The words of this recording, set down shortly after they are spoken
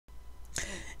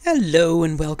Hello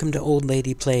and welcome to Old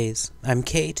Lady Plays. I'm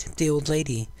Kate, the old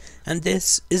lady, and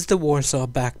this is the Warsaw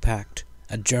Pact,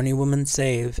 a Journeywoman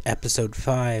Save, Episode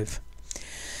 5.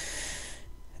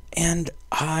 And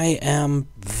I am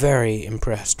very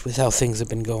impressed with how things have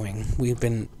been going. We've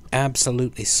been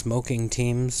absolutely smoking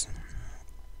teams.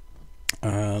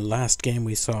 Last game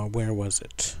we saw, where was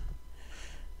it?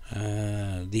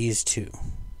 These two,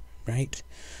 right?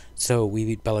 So we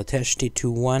beat Balateshti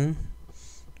 2-1.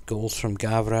 Goals from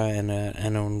Gavra and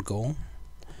an own goal.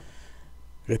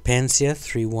 Repensia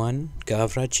 3-1.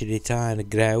 Gavra, Chirita and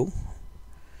Grau.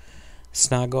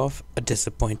 Snagov, a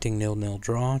disappointing 0-0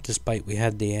 draw, despite we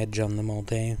had the edge on them all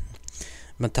day.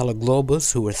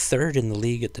 Metaloglobus, who were third in the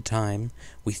league at the time,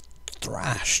 we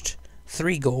thrashed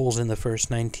 3 goals in the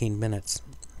first 19 minutes.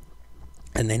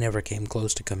 And they never came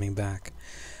close to coming back.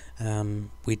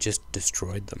 We just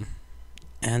destroyed them.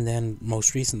 And then,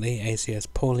 most recently, ACS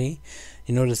Poli.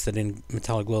 You notice that in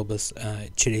Metaloglobus,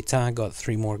 Chirita got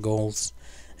 3 more goals,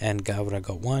 and Gavra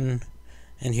got 1.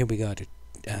 And here we got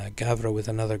Gavra with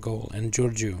another goal, and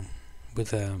Giorgio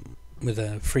with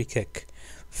a free kick.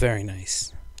 Very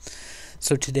nice.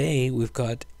 So today we've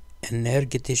got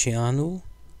Energeticianul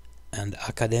and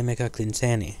Academica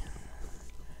Clinceni.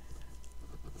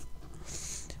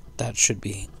 That should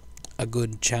be a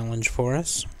good challenge for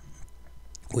us.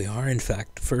 We are, in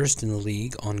fact, first in the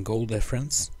league on goal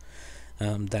difference.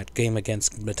 That game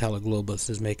against Metaloglobus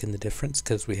is making the difference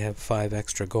because we have 5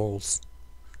 extra goals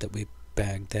that we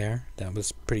bagged there. That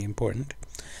was pretty important.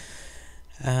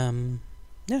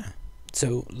 Yeah.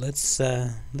 So let's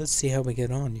see how we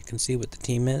get on. You can see what the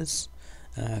team is.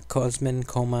 Kozmin,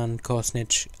 Koman,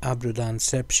 Kosnic, Abrudan,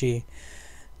 Sepsi,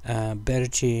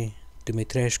 Berci,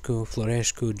 Dumitrescu,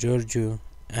 Florescu, Georgiu,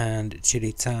 and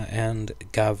Chirita and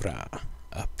Gavra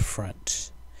up front.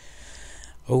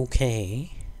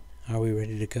 Okay, are we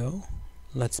ready to go?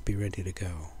 Let's be ready to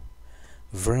go.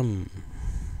 Vroom.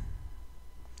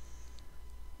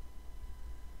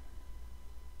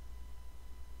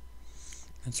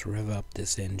 Let's rev up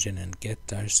this engine and get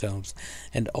ourselves.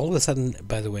 And all of a sudden,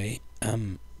 by the way,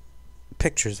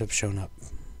 pictures have shown up.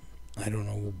 I don't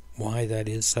know why that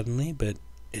is suddenly, but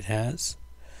it has.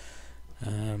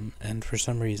 And for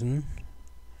some reason,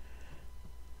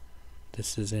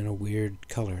 this is in a weird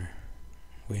color.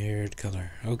 Weird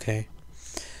color. Okay.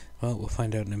 Well, we'll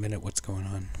find out in a minute what's going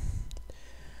on.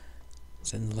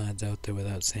 Send the lads out there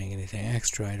without saying anything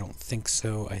extra. I don't think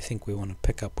so. I think we want to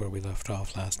pick up where we left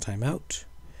off last time out.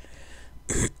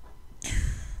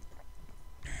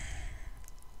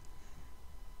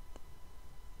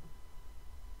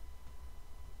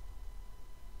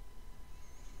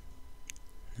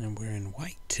 And we're in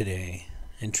white today.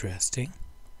 Interesting.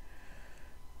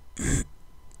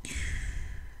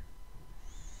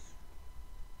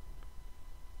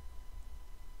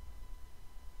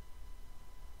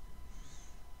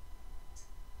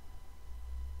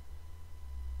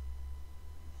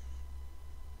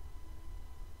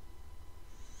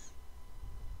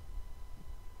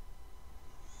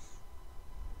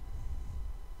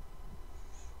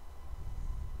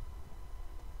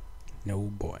 No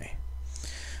boy.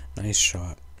 Nice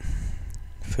shot.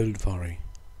 Full volley.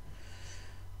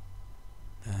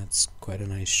 That's quite a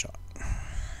nice shot.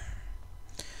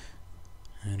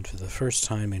 And for the first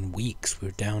time in weeks,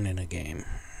 we're down in a game.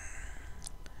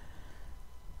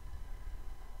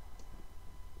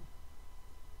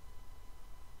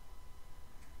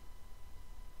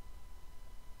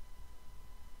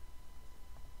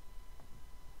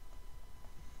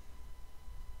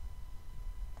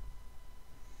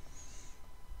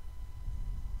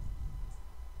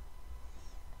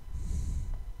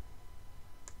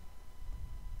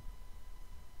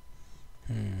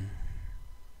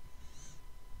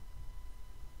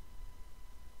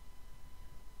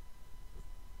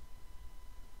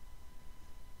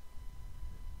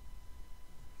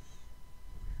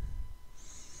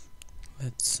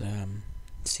 Let's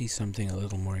see something a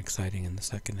little more exciting in the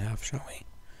second half, shall we?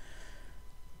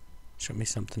 Show me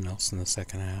something else in the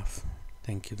second half.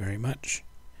 Thank you very much.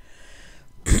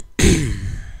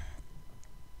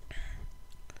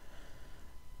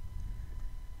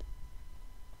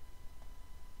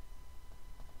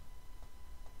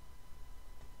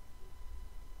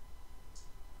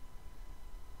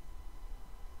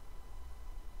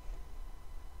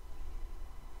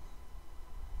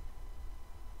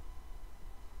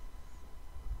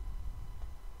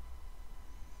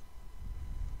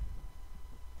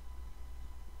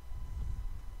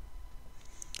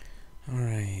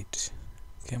 Alright,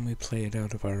 can we play it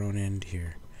out of our own end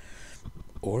here?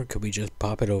 Or could we just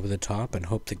pop it over the top and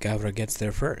hope that Gavra gets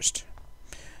there first?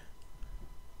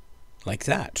 Like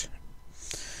that.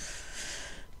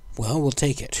 Well, we'll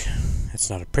take it. It's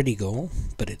not a pretty goal,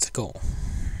 but it's a goal.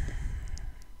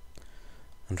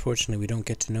 Unfortunately, we don't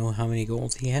get to know how many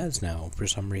goals he has now. For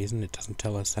some reason, it doesn't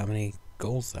tell us how many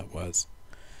goals that was.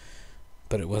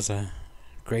 But it was a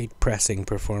great pressing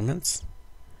performance.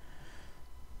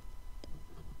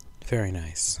 Very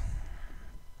nice.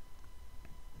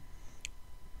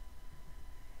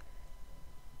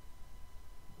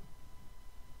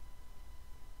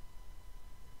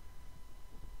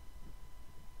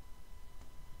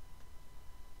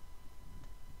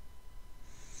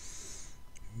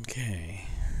 Okay.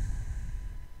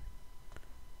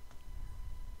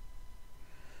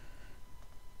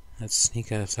 Let's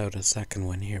sneak us out a second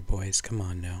one here, boys. Come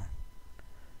on now.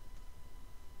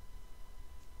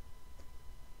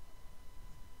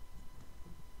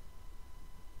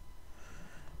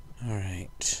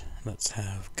 Alright, let's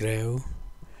have Grau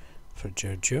for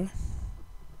Giorgio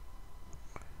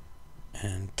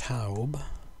and Taub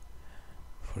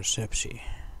for Sepsi.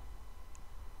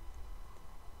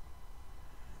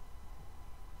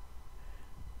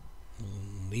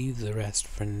 Leave the rest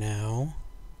for now.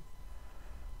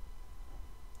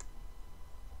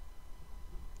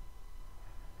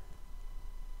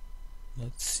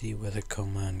 Let's see whether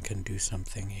Coman can do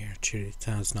something here.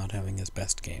 Chirita's not having his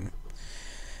best game.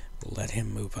 We'll let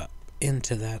him move up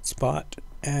into that spot,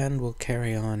 and we'll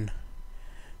carry on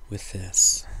with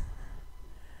this.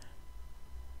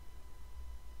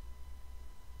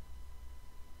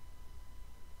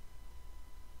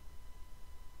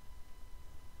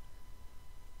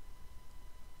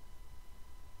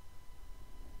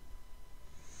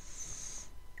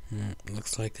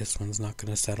 Looks like this one's not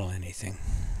going to settle anything.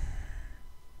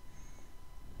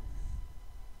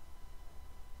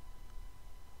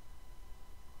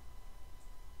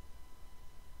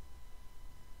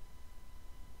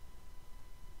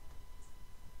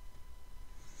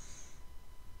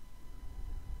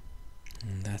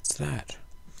 And that's that.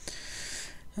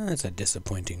 That's a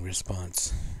disappointing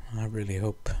response. I really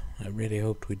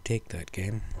hoped we'd take that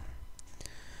game.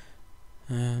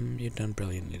 You've done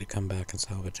brilliantly to come back and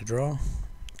salvage a draw.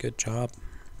 Good job.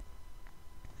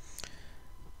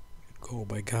 Good goal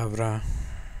by Gavra.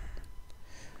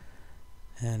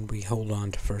 And we hold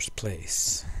on to first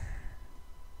place.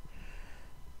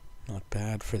 Not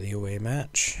bad for the away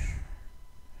match.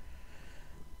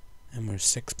 And we're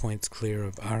 6 points clear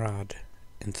of Arad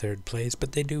in third place,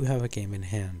 but they do have a game in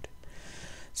hand.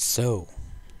 So,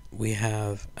 we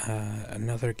have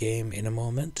another game in a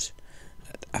moment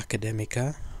at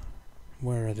Academica.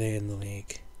 Where are they in the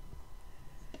league?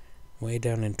 Way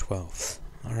down in 12th.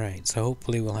 Alright, so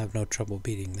hopefully we'll have no trouble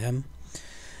beating them.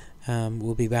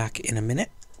 We'll be back in a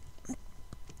minute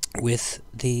with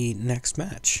the next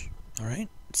match. Alright,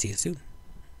 see you soon.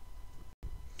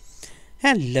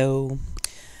 Hello.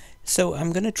 So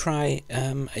I'm going to try,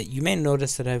 you may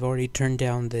notice that I've already turned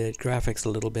down the graphics a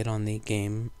little bit on the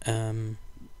game,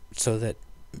 so that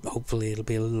hopefully it'll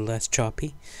be a little less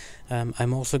choppy.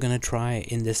 I'm also going to try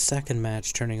in this second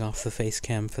match turning off the face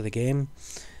cam for the game,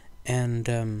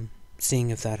 and seeing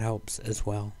if that helps as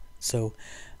well. So,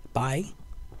 bye,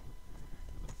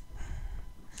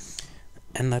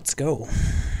 and let's go.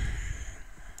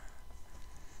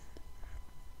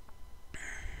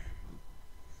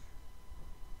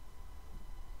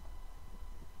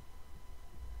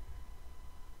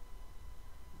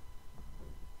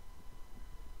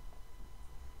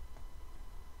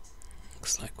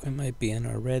 Looks like we might be in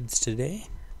our reds today.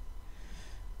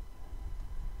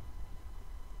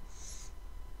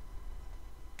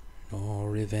 Oh,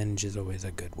 revenge is always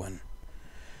a good one.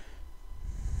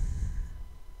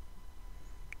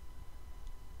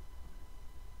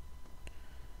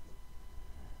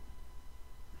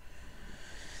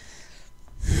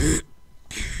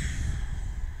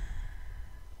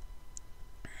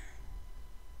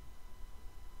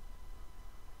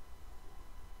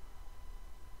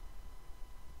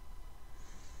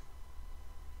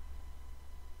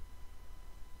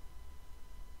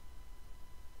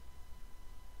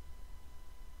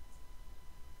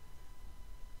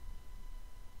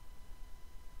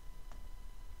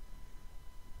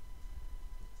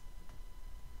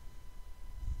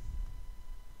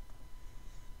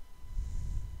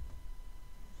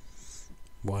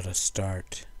 What a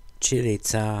start.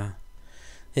 Chirița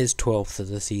is 12th of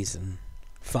the season.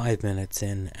 5 minutes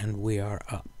in and we are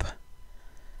up.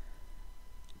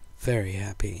 Very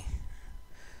happy.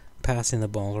 Passing the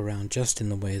ball around just in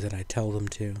the way that I tell them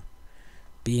to.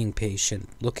 Being patient,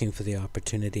 looking for the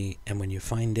opportunity, and when you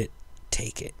find it,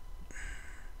 take it.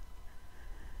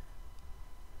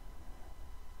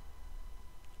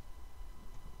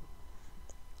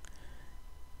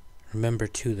 Remember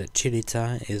too that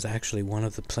Chirica is actually one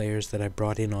of the players that I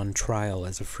brought in on trial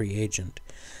as a free agent,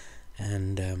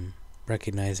 and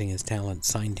recognizing his talent,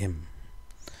 signed him.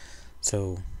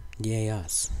 So, yay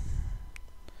us.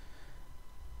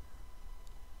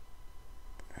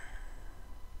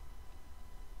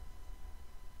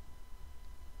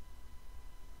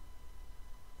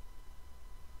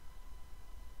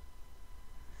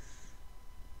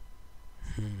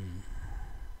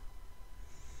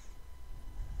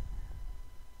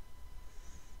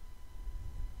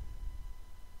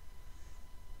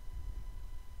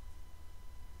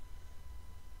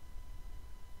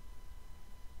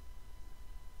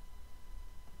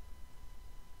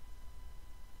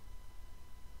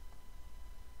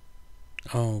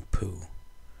 Oh, poo.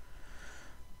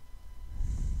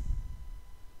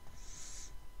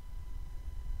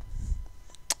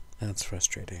 That's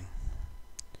frustrating.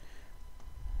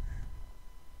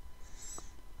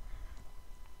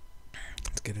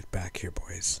 Let's get it back here,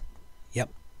 boys. Yep,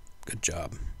 good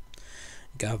job.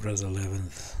 Gavra's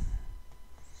 11th.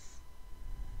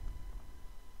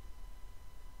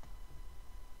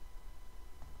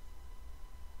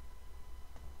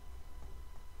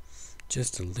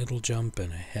 Just a little jump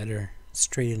and a header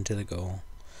straight into the goal.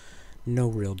 No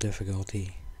real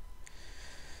difficulty.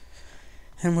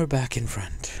 And we're back in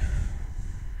front.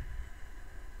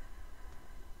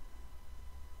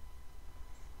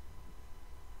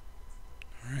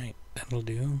 Alright, that'll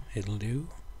do. It'll do.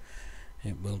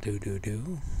 It will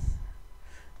do.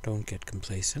 Don't get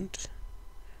complacent.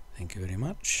 Thank you very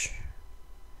much.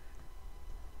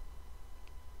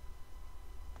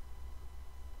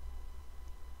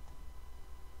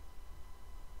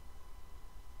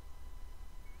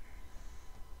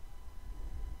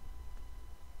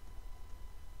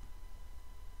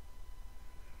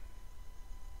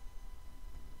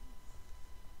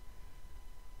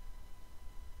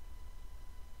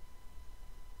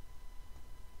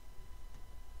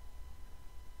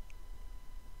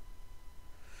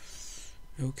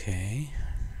 Okay.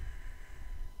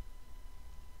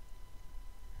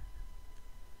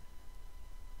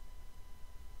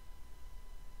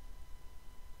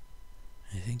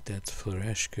 I think that's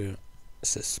Floreshka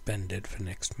suspended for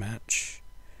next match.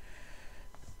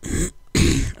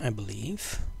 I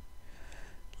believe.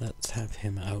 Let's have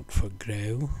him out for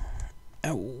Grau.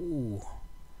 Ow!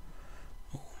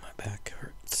 Oh, my back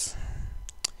hurts.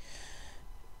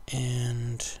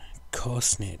 And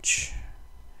Kosnich.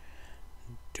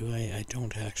 I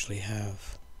don't actually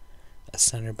have a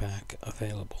center back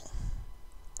available.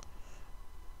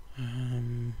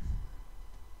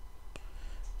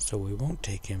 So we won't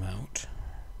take him out.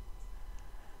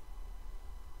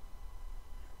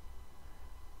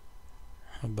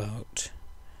 How about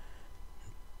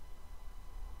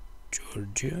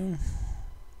Giorgio?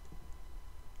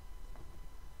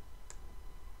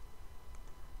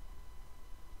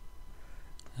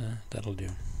 That'll do.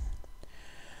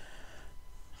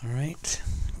 Alright,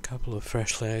 a couple of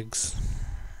fresh legs.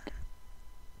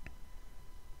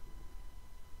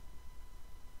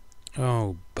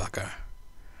 Oh, bugger.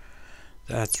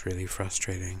 That's really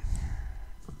frustrating.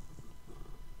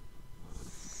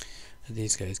 Are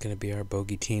these guys going to be our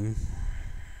bogey team?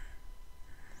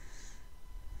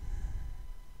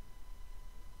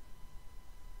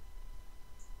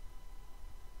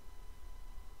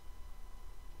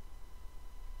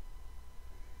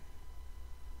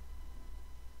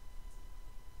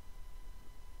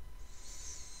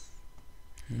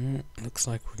 Looks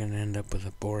like we're going to end up with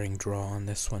a boring draw on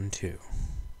this one too.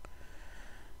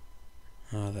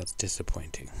 Oh, that's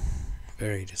disappointing.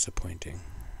 Very disappointing.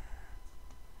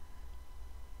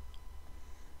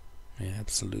 I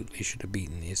absolutely should have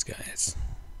beaten these guys.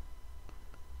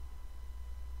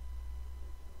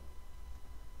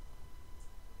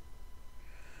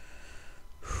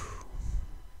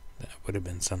 That would have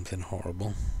been something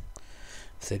horrible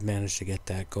if they'd managed to get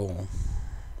that goal.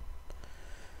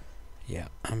 Yeah,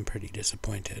 I'm pretty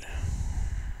disappointed.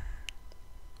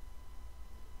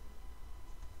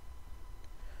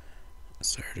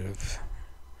 Assertive.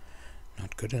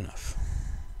 Not good enough.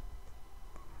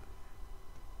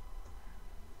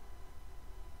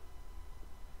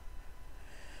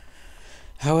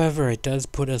 However, it does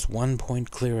put us 1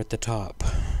 point clear at the top.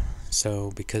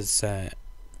 So, because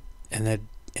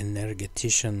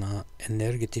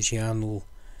Energeticianul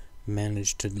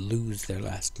managed to lose their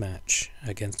last match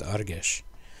against Argeș.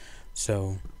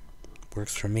 So,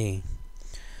 works for me.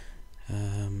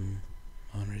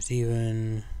 Honors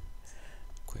even.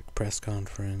 Quick press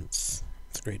conference.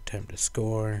 It's a great time to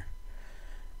score.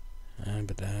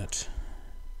 But that,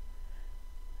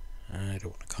 I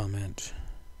don't want to comment.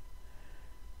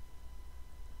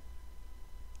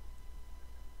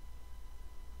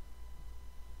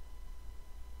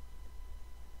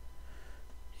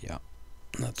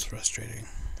 That's frustrating.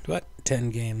 But 10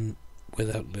 game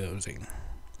without losing.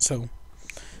 So,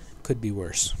 could be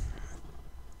worse.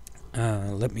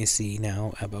 Let me see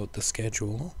now about the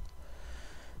schedule.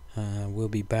 We'll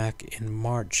be back in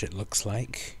March, it looks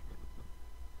like.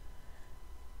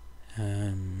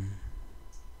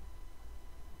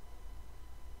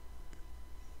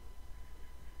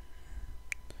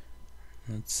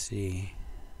 Let's see.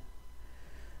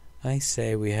 I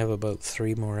say we have about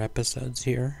 3 more episodes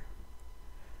here.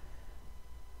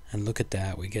 And look at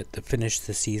that, we get to finish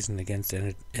the season against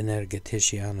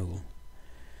Energeticianul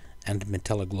and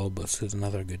Globus, who's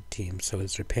another good team. So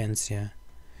is Repensia.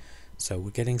 So we're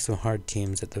getting some hard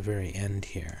teams at the very end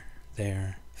here.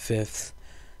 They're 5th,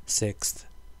 6th,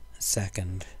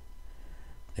 2nd.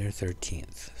 They're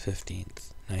 13th,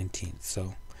 15th, 19th.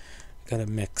 So got a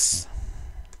mix.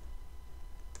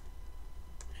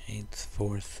 8th,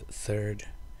 4th, 3rd.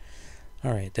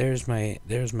 Alright, there's my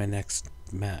next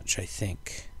match, I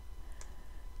think.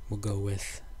 We'll go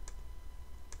with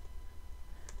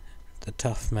the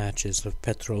tough matches of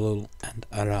Petrolul and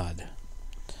Arad.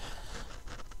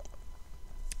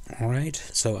 Alright,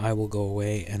 so I will go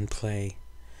away and play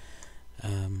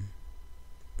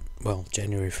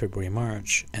January, February,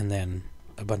 March, and then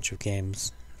a bunch of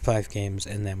games, 5 games,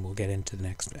 and then we'll get into the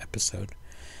next episode.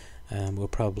 We'll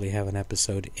probably have an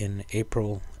episode in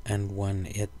April and one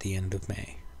at the end of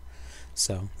May.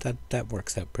 So that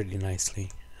works out pretty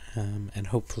nicely. And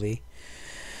hopefully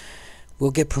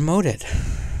we'll get promoted.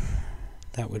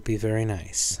 That would be very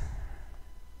nice.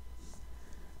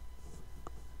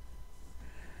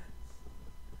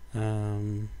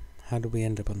 How do we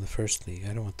end up on the first league?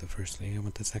 I don't want the first league, I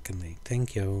want the second league.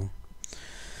 Thank you.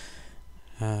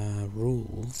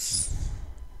 Rules.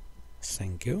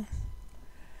 Thank you.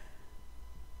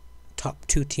 Top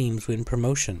 2 teams win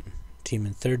promotion. Team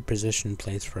in 3rd position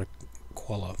plays for a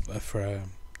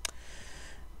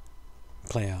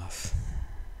playoff.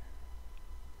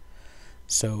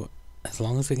 So as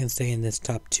long as we can stay in this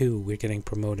top 2, we're getting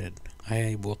promoted.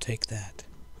 I will take that.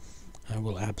 I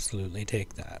will absolutely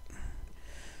take that.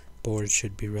 Board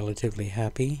should be relatively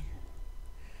happy.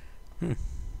 They're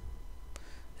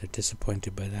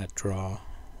disappointed by that draw.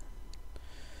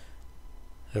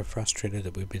 They're frustrated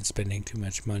that we've been spending too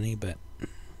much money, but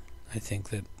I think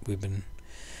that we've been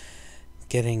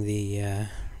getting the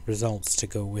results to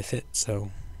go with it,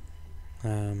 so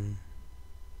we're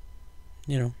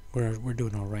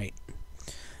doing all right.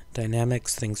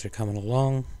 Dynamics, things are coming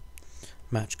along.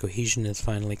 Match cohesion is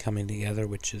finally coming together,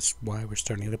 which is why we're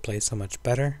starting to play so much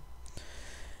better.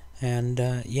 And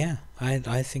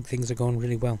I think things are going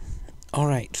really well. All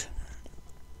right,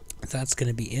 that's going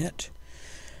to be it.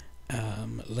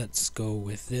 Let's go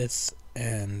with this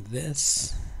and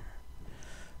this.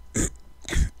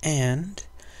 And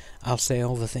I'll say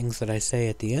all the things that I say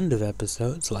at the end of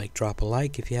episodes, like drop a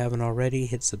like if you haven't already,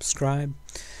 hit subscribe.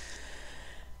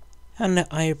 And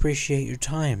I appreciate your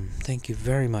time. Thank you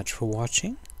very much for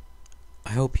watching.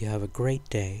 I hope you have a great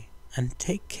day, and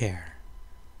take care.